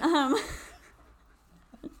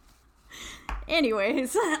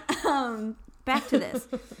 Anyways, back to this.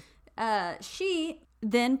 She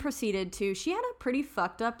then proceeded to, she had a pretty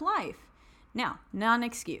fucked up life. Now, not an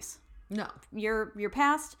excuse. No. Your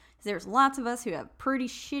past, there's lots of us who have pretty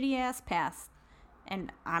shitty ass past.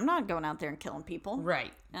 And I'm not going out there and killing people.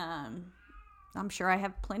 Right. I'm sure I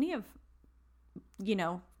have plenty of,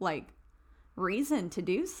 reason to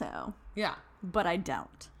do so. Yeah. But I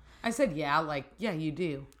don't. I said, yeah, you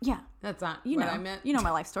do. Yeah. That's not what I meant. You know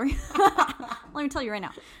my life story. Let me tell you right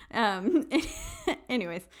now.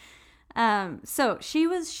 Anyways. So she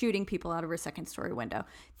was shooting people out of her second-story window.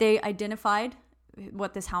 They identified who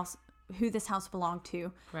this house belonged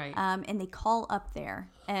to. Right. And they call up there.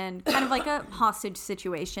 And kind of like a hostage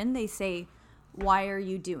situation, they say, why are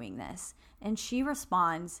you doing this? And she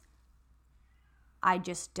responds, I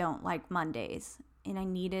just don't like Mondays, and I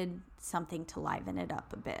needed something to liven it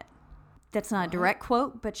up a bit. That's not a direct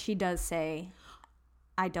quote, but she does say,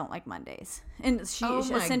 I don't like Mondays. And she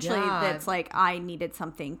essentially, that's like, I needed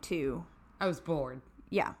something to... I was bored.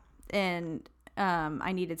 Yeah. And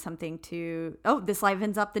I needed something to... Oh, this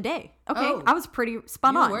livens up the day. Okay, Oh, I was pretty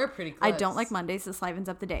spot on. You were pretty I close. don't like Mondays. This livens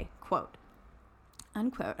up the day. Quote.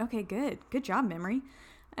 Unquote. Okay, good. Good job, memory.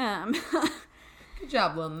 Good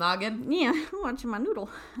job, little noggin. Yeah, watching my noodle.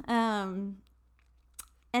 And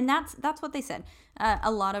that's what they said.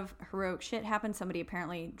 A lot of heroic shit happened. Somebody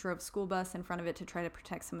apparently drove a school bus in front of it to try to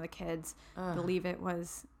protect some of the kids. I believe it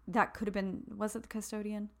was... That could have been... Was it the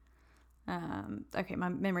custodian? Okay, my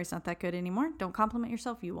memory's not that good anymore. Don't compliment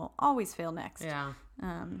yourself. You will always fail next. Yeah.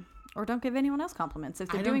 Or don't give anyone else compliments. If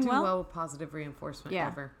they're I don't doing do well... well with positive reinforcement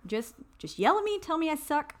ever. Just yell at me. Tell me I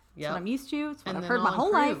suck. That's what I'm used to. It's what I've heard my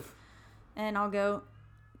whole life. And I'll go,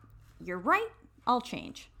 you're right. I'll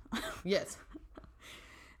change. Yes.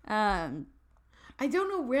 I don't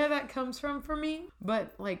know where that comes from for me,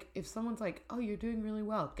 but like if someone's like, "Oh, you're doing really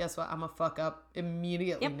well," guess what? I'm a fuck up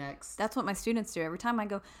immediately next. That's what my students do every time I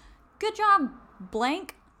go, "Good job,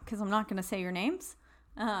 blank," because I'm not going to say your names.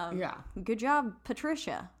 Good job,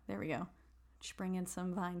 Patricia. There we go. Just bring in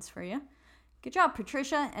some vines for you. Good job,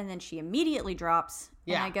 Patricia. And then she immediately drops.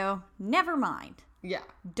 Yeah. And I go, never mind. Yeah.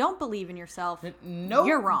 Don't believe in yourself. No.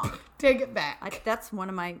 You're wrong. Take it back. That's one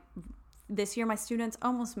of my... This year, my students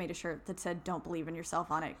almost made a shirt that said, "Don't believe in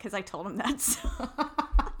yourself" on it, because I told them that. So.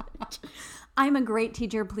 I'm a great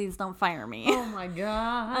teacher. Please don't fire me. Oh, my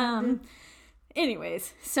God.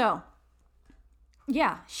 Anyways, so,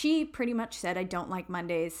 yeah, she pretty much said, "I don't like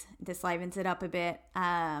Mondays. This livens it up a bit."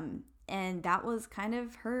 And that was kind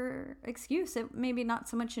of her excuse. It maybe not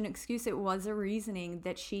so much an excuse. It was a reasoning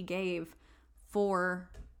that she gave for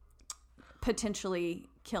potentially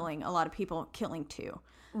killing a lot of people, killing 2.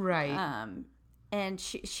 Right. And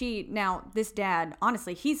she now, this dad,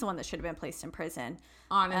 honestly, he's the one that should have been placed in prison.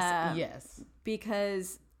 Honestly, yes.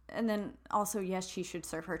 Because, and then also, yes, she should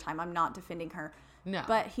serve her time. I'm not defending her. No.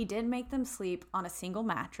 But he did make them sleep on a single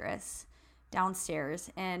mattress downstairs.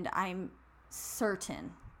 And I'm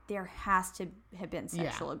certain there has to have been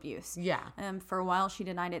sexual abuse. Yeah. For a while, she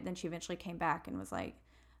denied it. Then she eventually came back and was like,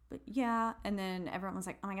 but yeah. And then everyone was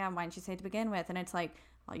like, "Oh my God, why didn't you say it to begin with?" And it's like,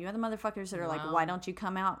 well, you other motherfuckers that are like, why don't you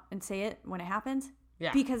come out and say it when it happens?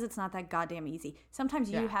 Yeah. Because it's not that goddamn easy.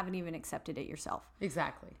 Sometimes you haven't even accepted it yourself.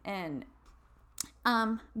 Exactly. And,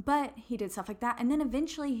 but he did stuff like that. And then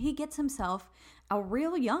eventually he gets himself a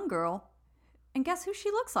real young girl. And guess who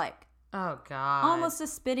she looks like? Oh, God. Almost a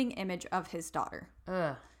spitting image of his daughter.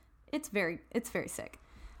 Ugh. It's very sick.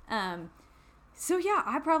 So yeah,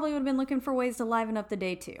 I probably would have been looking for ways to liven up the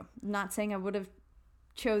day too. Not saying I would have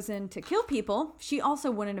chosen to kill people. She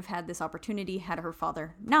also wouldn't have had this opportunity had her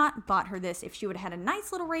father not bought her this. If she would have had a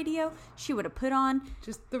nice little radio, she would have put on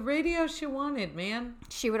just the radio she wanted, man.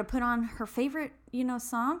 She would have put on her favorite,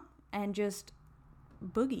 song and just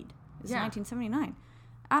boogied. It's 1979.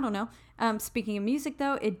 I don't know. Speaking of music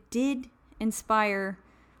though, it did inspire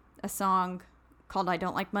a song called "I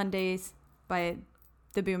Don't Like Mondays" by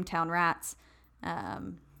the Boomtown Rats.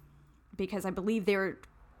 Because I believe they were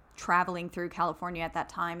traveling through California at that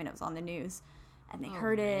time and it was on the news and they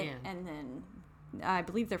heard it, and then I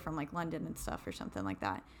believe they're from like London and stuff or something like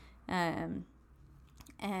that, and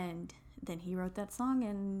then he wrote that song,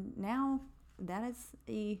 and now that is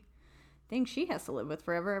a thing she has to live with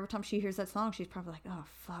forever. Every time she hears that song, she's probably like, "Oh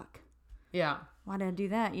fuck, yeah, why did I do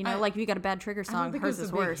that?" Like if you got a bad trigger song, hers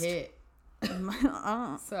is worst. Hit.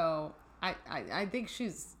 So I think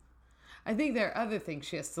she's... I think there are other things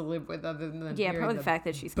she has to live with other than probably the fact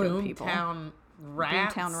that she's killed people. Boomtown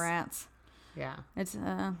Rats. Boomtown Rats. Yeah. It's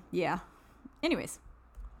yeah. Anyways,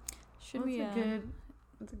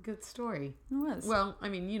 It's a good story. It was. Well, I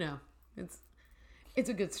mean, it's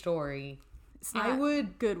a good story. It's not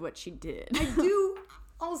good what she did. I do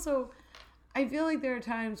also. I feel like there are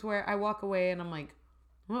times where I walk away and I'm like,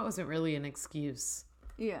 well, it wasn't really an excuse.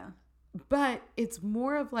 Yeah. But it's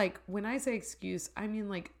more of like, when I say excuse, I mean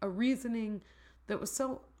like a reasoning that was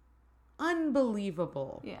so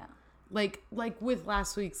unbelievable. Yeah. Like with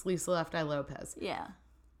last week's Lisa Left Eye Lopez. Yeah.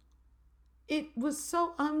 It was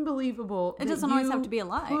so unbelievable. It doesn't always have to be a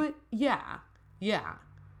lie. Yeah.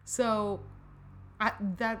 So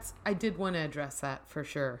I did want to address that for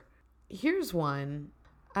sure. Here's one.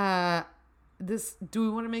 Do we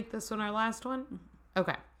want to make this one our last one?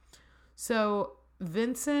 Okay. So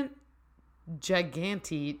Vincent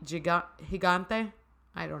Gigante,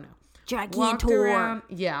 I don't know.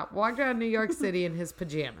 Gigantor. Walked around New York City in his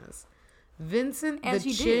pajamas. Vincent the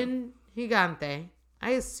Chin Gigante. I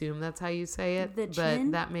assume that's how you say it. The chin?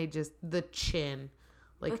 But that may just the chin.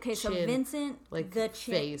 Like okay, chin, so Vincent like the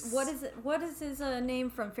Chin. Face. What is it? What is his name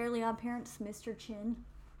from Fairly Odd Parents? Mr. Chin.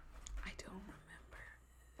 I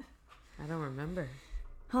don't remember.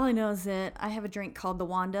 All I know is that I have a drink called the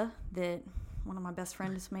Wanda that one of my best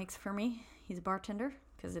friends makes for me. He's a bartender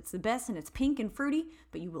because it's the best and it's pink and fruity,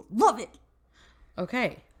 but you will love it.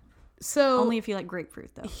 Okay. So only if you like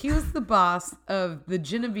grapefruit, though. He was the boss of the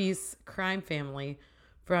Genovese crime family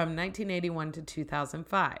from 1981 to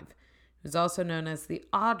 2005. He was also known as the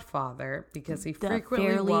Odd Father because he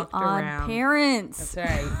frequently walked around. Parents. That's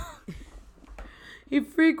right. He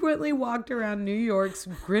frequently walked around New York's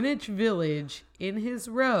Greenwich Village in his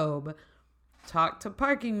robe, talked to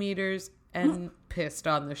parking meters, and pissed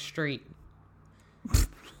on the street.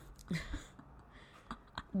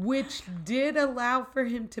 Which did allow for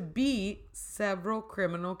him to beat several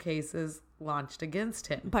criminal cases launched against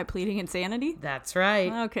him. By pleading insanity? That's right.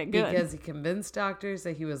 Okay, good. Because he convinced doctors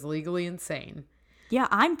that he was legally insane. Yeah,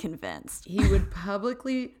 I'm convinced. He would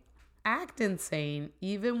publicly act insane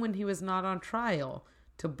even when he was not on trial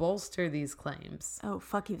to bolster these claims. Oh,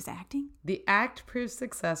 fuck, he was acting? The act proved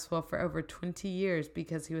successful for over 20 years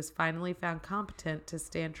because he was finally found competent to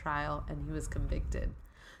stand trial and he was convicted.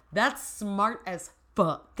 That's smart as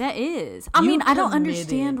fuck. That is. I mean, I don't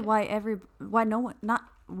understand why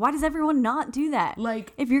does everyone not do that?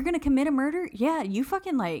 Like, if you're going to commit a murder, yeah, you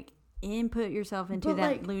fucking like input yourself into that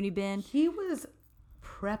like, loony bin. He was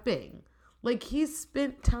prepping. Like, he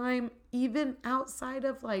spent time even outside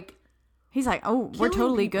of like, he's like, oh, we're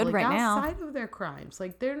totally people, good like, right now. Outside of their crimes.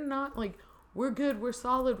 Like, they're not like, we're good, we're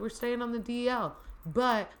solid, we're staying on the DL.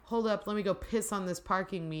 But hold up, let me go piss on this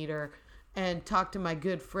parking meter and talk to my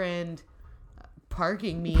good friend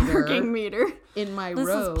parking meter in my robe. This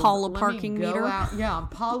is Paula parking meter. Yeah,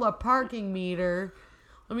 Paula parking meter.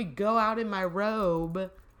 Let me go out in my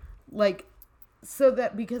robe. Like, so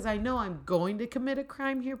that, because I know I'm going to commit a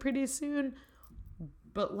crime here pretty soon,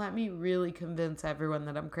 but let me really convince everyone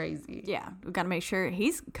that I'm crazy. Yeah, we got to make sure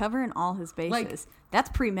he's covering all his bases. Like, that's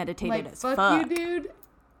premeditated as fuck. Fuck you, dude.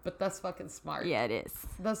 But that's fucking smart. Yeah, it is.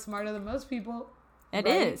 That's smarter than most people. It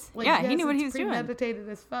is. Like, yeah, he knew what he was doing. Premeditated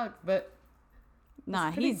as fuck, but nah,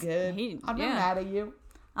 he's good. I'm not mad at you.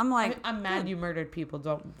 I'm like, I'm mad you murdered people.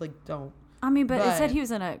 Don't. I mean, but it said he was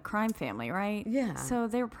in a crime family, right? Yeah. So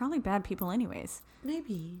they were probably bad people anyways.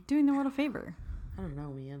 Maybe. Doing the world a favor. I don't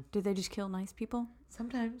know, man. Did they just kill nice people?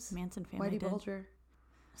 Sometimes. Manson family Whitey did. Bulger.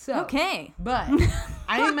 So, okay. But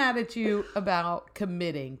I am mad at you about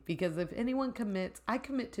committing, because if anyone commits, I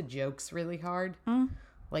commit to jokes really hard.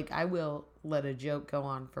 Like, I will let a joke go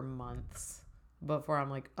on for months before I'm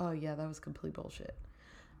like, oh yeah, that was complete bullshit.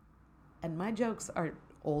 And my jokes are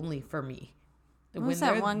only for me. What was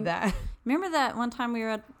that one? Remember that one time we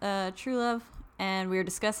were at True Love and we were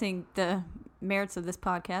discussing the merits of this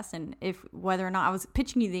podcast and whether or not I was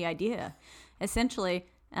pitching you the idea, essentially.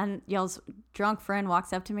 And y'all's drunk friend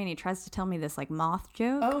walks up to me and he tries to tell me this like moth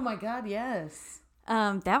joke. Oh my God, yes.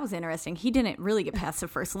 That was interesting. He didn't really get past the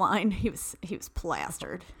first line. He was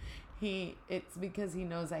plastered. It's because he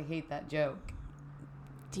knows I hate that joke.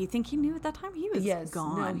 Do you think he knew at that time? He was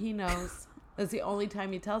gone. No, he knows. That's the only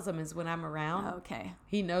time he tells him is when I'm around. Okay.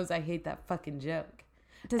 He knows I hate that fucking joke.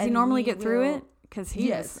 Does he normally get through it? Because he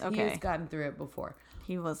has gotten through it before.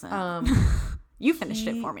 He wasn't. You finished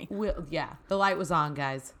it for me. Yeah, the light was on,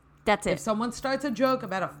 guys. That's it. If someone starts a joke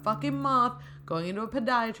about a fucking moth going into a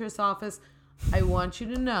podiatrist's office, I want you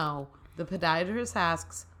to know the podiatrist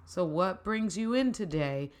asks, so what brings you in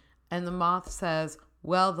today? And the moth says,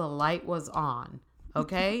 well, the light was on.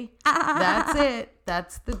 Okay? That's it.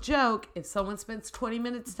 That's the joke. If someone spends 20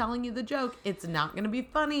 minutes telling you the joke, it's not going to be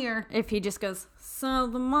funnier. If he just goes, so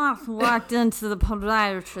the moth walked into the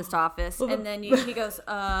podiatrist's office, and then he goes,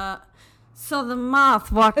 so the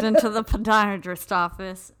moth walked into the podiatrist's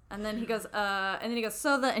office, and then he goes, and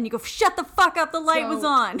you go, shut the fuck up, the light was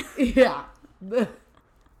on. Yeah. The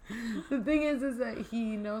thing is that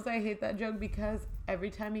he knows I hate that joke because every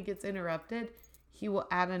time he gets interrupted, he will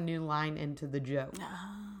add a new line into the joke.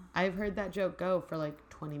 I've heard that joke go for like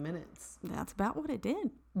 20 minutes. That's about what it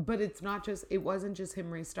did. But it wasn't just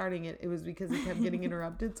him restarting it. It was because he kept getting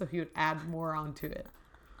interrupted, so he would add more onto it.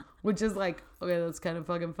 Which is like, okay, that's kind of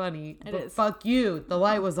fucking funny. It but is. Fuck you. The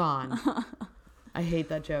light was on. I hate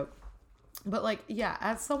that joke. But like, yeah,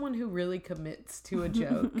 as someone who really commits to a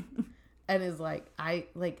joke and is like, I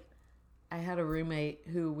had a roommate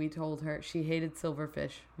who we told her she hated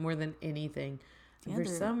silverfish more than anything. Yeah, for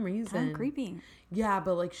some reason. Kind of creepy. Yeah,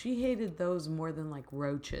 but like she hated those more than like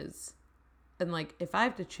roaches. And like if I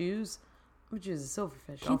have to choose, I'm gonna choose a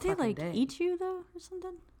silverfish. Can't they like eat you though or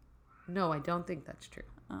something? No, I don't think that's true.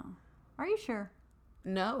 Oh. Are you sure?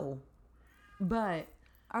 No. But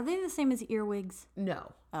are they the same as earwigs?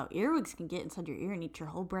 No. Oh, earwigs can get inside your ear and eat your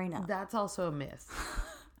whole brain up. That's also a myth.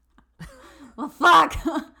 Well, fuck.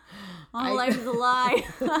 My life is a lie.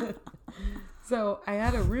 So I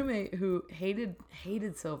had a roommate who hated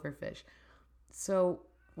silverfish. So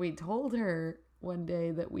we told her one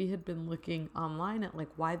day that we had been looking online at like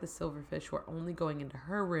why the silverfish were only going into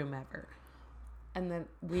her room ever. And then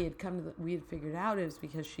we had figured out it was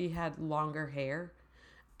because she had longer hair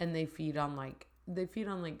and they feed on like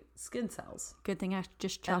skin cells. Good thing I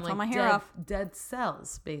just chopped and, all my hair off. Dead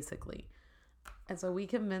cells, basically. And so we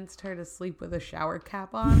convinced her to sleep with a shower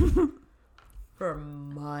cap on for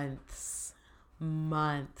months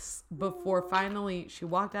before finally she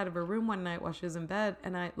walked out of her room one night while she was in bed.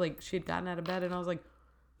 And she had gotten out of bed and I was like,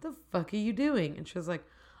 the fuck are you doing? And she was like,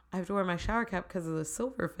 I have to wear my shower cap because of the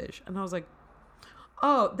silverfish. And I was like,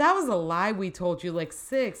 oh, that was a lie we told you like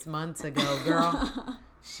 6 months ago, girl.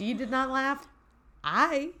 She did not laugh.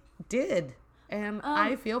 I did. And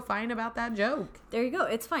I feel fine about that joke. There you go.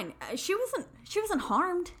 It's fine. She wasn't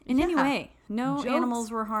harmed in any way. No animals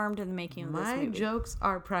were harmed in the making of this movie. My jokes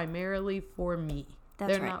are primarily for me.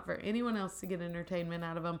 They're not for anyone else to get entertainment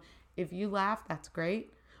out of them. If you laugh, that's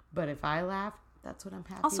great. But if I laugh, that's what I'm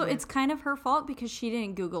happy Also, with. it's kind of her fault because she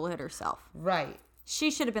didn't Google it herself. Right.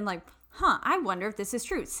 She should have been like, I wonder if this is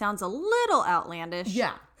true. It sounds a little outlandish.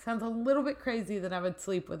 Yeah. Sounds a little bit crazy that I would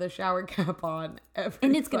sleep with a shower cap on every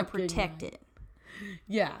And it's going to fucking protect night. it.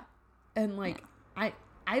 Yeah. And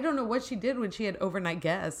I don't know what she did when she had overnight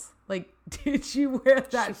guests. Like, did she wear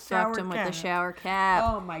that She shower fucked him cap? with the shower cap.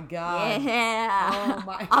 Oh my God. Yeah. Oh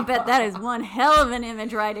my I bet that is one hell of an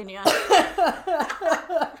image right in you.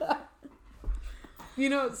 You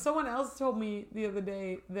know, someone else told me the other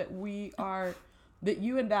day that that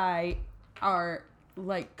you and I are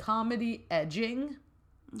like comedy edging.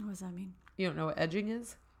 What does that mean? You don't know what edging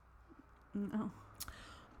is? No.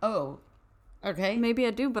 Oh, okay. Maybe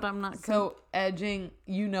I do, but I'm not. So edging,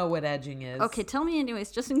 you know what edging is. Okay, tell me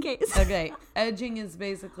anyways, just in case. Okay. Edging is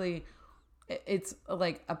basically, it's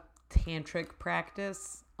like a tantric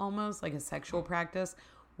practice, almost like a sexual practice,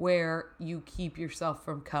 where you keep yourself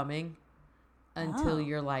from coming until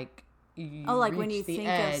you're like, like when you think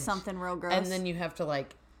edge, of something real gross. and then you have to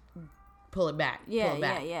like pull it back. Yeah, pull it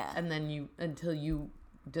back, yeah. And then until you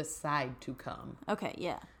decide to come. Okay,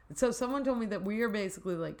 yeah. So someone told me that we are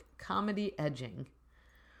basically like comedy edging,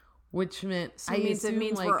 which meant So it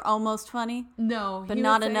means we're almost funny. No, but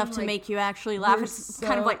not enough to make you actually laugh. It's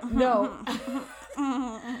kind of like no.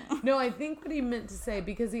 No, I think what he meant to say,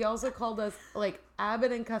 because he also called us like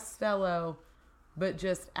Abbott and Costello, but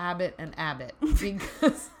just Abbott and Abbott,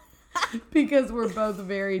 because we're both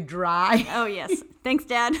very dry. Oh yes, thanks,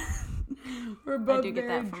 Dad. We're both I do get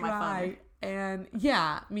very that from my dry. father. And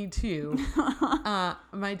yeah, me too.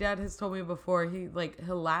 My dad has told me before,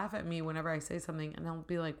 he'll laugh at me whenever I say something, and I'll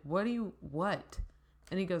be like, what?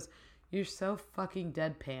 And he goes, you're so fucking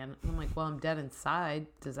deadpan. And I'm like, well, I'm dead inside.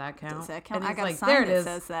 Does that count? Does that count? And I got like, a sign there it that is.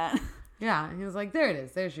 says that. Yeah, he was like, there it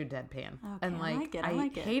is. There's your deadpan. Okay, and I like it. I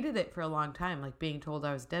like it. hated it for a long time, like being told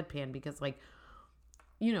I was deadpan, because like,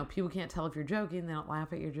 you know, people can't tell if you're joking. They don't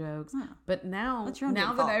laugh at your jokes. Yeah. But now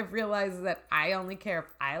that I've realized that I only care if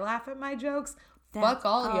I laugh at my jokes, fuck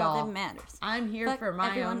all y'all. That matters. I'm here Fuck for my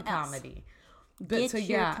everyone own else. comedy. But Get so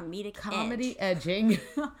your yeah, comedic comedy edge. edging.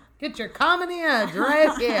 Get your comedy edge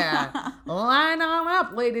right here. Line on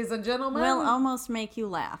up, ladies and gentlemen. We'll almost make you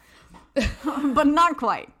laugh, but not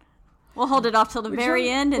quite. We'll hold it off till the very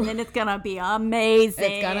end, and then it's gonna be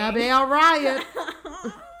amazing. It's gonna be a riot.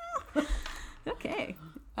 Okay.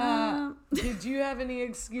 Did you have any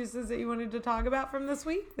excuses that you wanted to talk about from this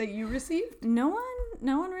week that you received? No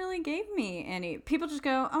one really gave me any. People just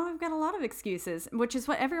go, oh, I've got a lot of excuses, which is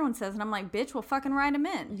what everyone says. And I'm like, bitch, we'll fucking write them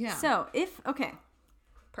in. Yeah. So okay.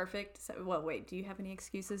 Perfect. So, well, wait, do you have any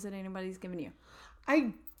excuses that anybody's given you?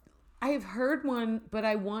 I have heard one, but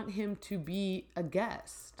I want him to be a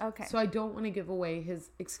guest. Okay. So I don't want to give away his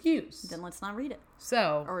excuse. Then let's not read it.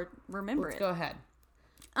 So. Or remember let's it. go ahead.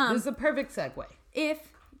 This is a perfect segue.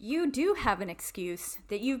 If you do have an excuse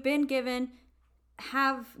that you've been given,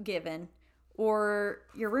 have given, or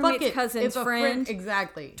your roommate's cousin's friend,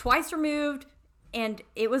 exactly, twice removed, and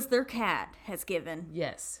it was their cat has given.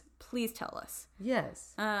 Yes. Please tell us.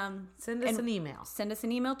 Yes. Send us an email. Send us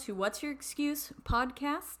an email to what's your excuse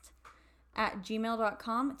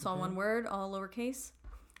podcast@gmail.com. It's all one word, all lowercase.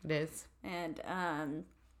 It is. And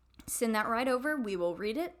send that right over. We will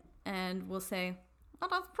read it and we'll say, oh,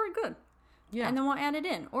 that's pretty good. Yeah. And then we'll add it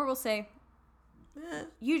in. Or we'll say,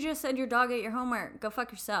 you just said your dog ate your homework. Go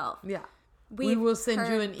fuck yourself. Yeah. We will send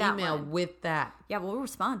you an that email one. with that. Yeah, we'll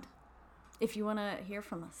respond if you want to hear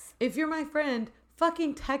from us. If you're my friend,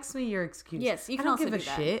 fucking text me your excuse. Yes, you can I don't also give do a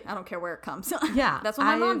that. shit. I don't care where it comes. Yeah. That's what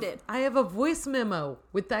my mom did. I have a voice memo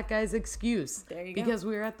with that guy's excuse. There you go. Because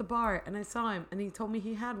we were at the bar and I saw him and he told me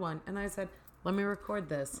he had one. And I said, let me record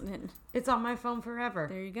this. It's on my phone forever.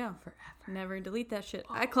 There you go. Forever. Never delete that shit.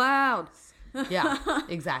 iCloud. Yeah,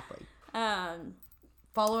 exactly.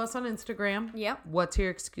 Follow us on Instagram. Yep. What's Your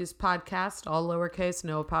Excuse Podcast, all lowercase,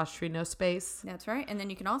 no apostrophe, no space. That's right. And then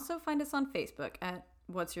you can also find us on Facebook at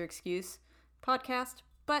What's Your Excuse Podcast,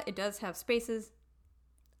 but it does have spaces,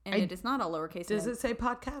 and it is not all lowercase. Does it say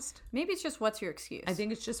podcast? Maybe it's just What's Your Excuse. I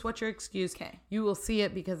think it's just What's Your Excuse. Okay. You will see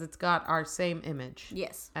it because it's got our same image.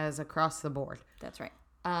 Yes. As across the board. That's right.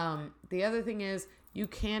 The other thing is you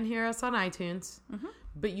can hear us on iTunes,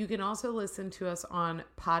 but you can also listen to us on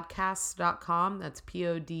podcasts.com. That's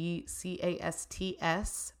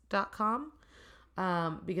podcasts.com.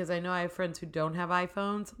 Because I know I have friends who don't have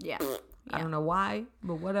iPhones. Yeah. I don't know why,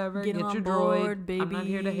 but whatever. Get your on droid. board, baby. I'm not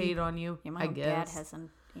here to hate on you. Yeah, my I guess. dad has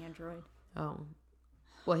an Android. Oh.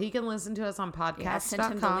 Well, he can listen to us on podcasts.com. Yeah, I sent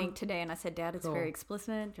him the link today, and I said, Dad, it's very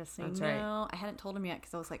explicit, just so you know. Right. I hadn't told him yet,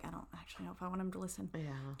 because I was like, I don't actually know if I want him to listen.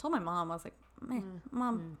 Yeah. I told my mom, I was like,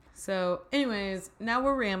 Mom. So, anyways, now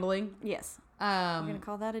we're rambling. Yes. We're going to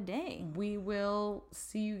call that a day. We will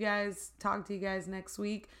see you guys, talk to you guys next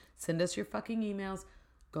week. Send us your fucking emails.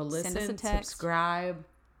 Go listen, Send us a text. subscribe.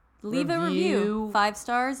 Leave a review. 5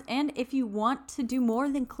 stars. And if you want to do more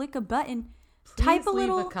than click a button, type a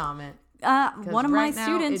little. Leave a comment. One of my now,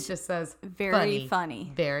 students. It just says very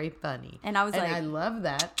funny. Very funny. And I was like. I love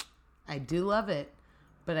that. I do love it.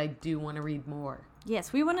 But I do want to read more.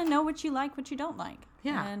 Yes. We want to know what you like, what you don't like.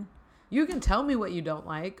 Yeah. And you can tell me what you don't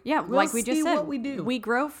like. Yeah. We'll like we just said. What we do. We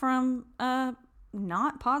grow from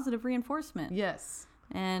not positive reinforcement. Yes.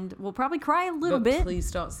 And we'll probably cry a little bit.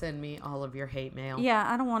 Please don't send me all of your hate mail.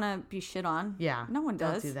 Yeah, I don't want to be shit on. Yeah. No one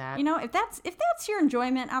does. Don't do that. You know, if that's your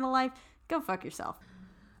enjoyment out of life, go fuck yourself.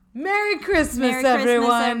 Merry Christmas, Merry everyone.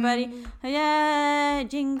 Christmas, everybody. Yeah,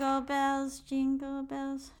 jingle bells, jingle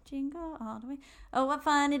all the way. Oh, what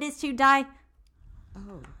fun it is to die.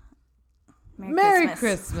 Oh. Merry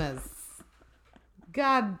Christmas.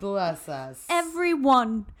 God bless us.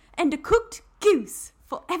 Everyone. And a cooked goose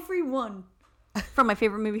for everyone. From my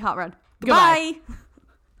favorite movie, Hot Rod. Goodbye. Bye.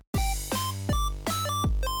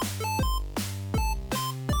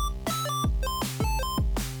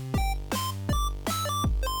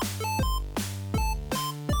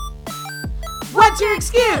 What's your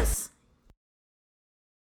excuse?